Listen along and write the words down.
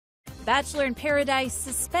Bachelor in Paradise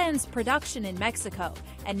suspends production in Mexico,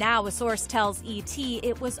 and now a source tells ET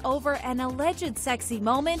it was over an alleged sexy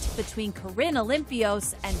moment between Corinne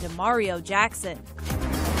Olympios and Demario Jackson.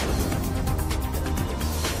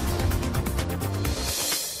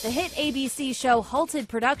 The hit ABC show halted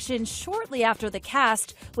production shortly after the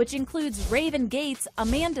cast, which includes Raven Gates,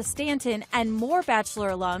 Amanda Stanton, and more Bachelor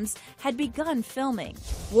alums, had begun filming.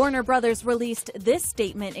 Warner Brothers released this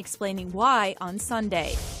statement explaining why on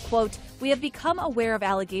Sunday. Quote, "We have become aware of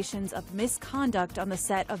allegations of misconduct on the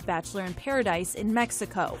set of Bachelor in Paradise in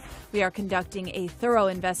Mexico. We are conducting a thorough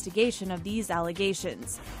investigation of these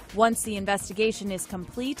allegations. Once the investigation is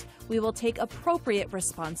complete, we will take appropriate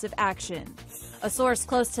responsive action." A source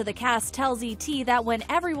close to the cast tells ET that when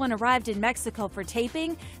everyone arrived in Mexico for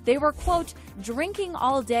taping, they were, quote, "drinking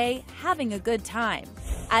all day, having a good time."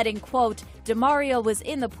 Adding, quote, "Demario was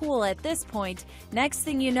in the pool at this point. Next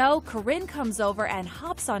thing you know, Corinne comes over and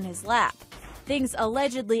hops on his lap." Things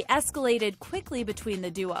allegedly escalated quickly between the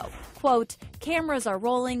duo. Quote, "Cameras are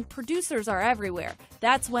rolling, producers are everywhere.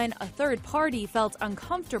 That's when a third party felt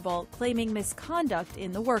uncomfortable claiming misconduct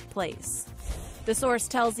in the workplace." The source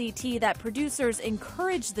tells ET that producers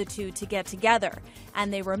encouraged the two to get together,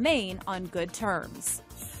 and they remain on good terms.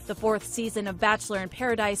 The fourth season of Bachelor in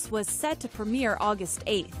Paradise was set to premiere August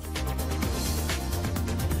 8th.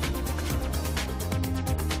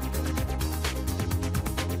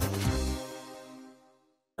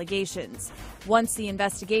 Allegations. Once the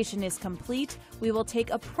investigation is complete, we will take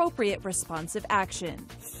appropriate responsive action.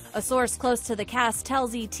 A source close to the cast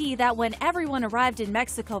tells ET that when everyone arrived in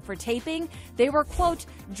Mexico for taping, they were, quote,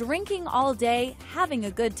 "drinking all day, having a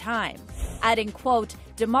good time." Adding, quote,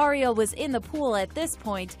 "Demario was in the pool at this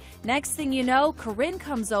point. Next thing you know, Corinne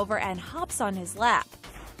comes over and hops on his lap."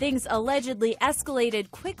 Things allegedly escalated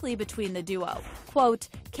quickly between the duo. Quote,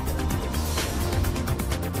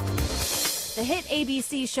 the hit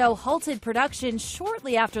ABC show halted production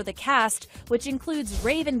shortly after the cast, which includes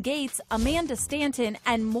Raven Gates, Amanda Stanton,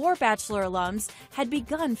 and more Bachelor alums, had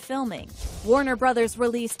begun filming. Warner Brothers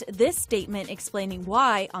released this statement explaining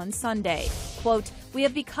why on Sunday. Quote, "We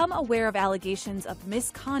have become aware of allegations of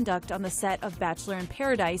misconduct on the set of Bachelor in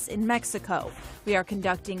Paradise in Mexico. We are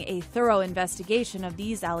conducting a thorough investigation of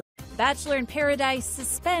these allegations." Bachelor in Paradise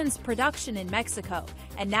suspends production in Mexico,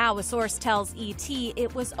 and now a source tells ET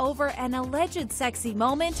it was over an alleged sexy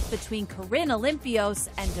moment between Corinne Olympios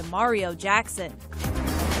and Demario Jackson.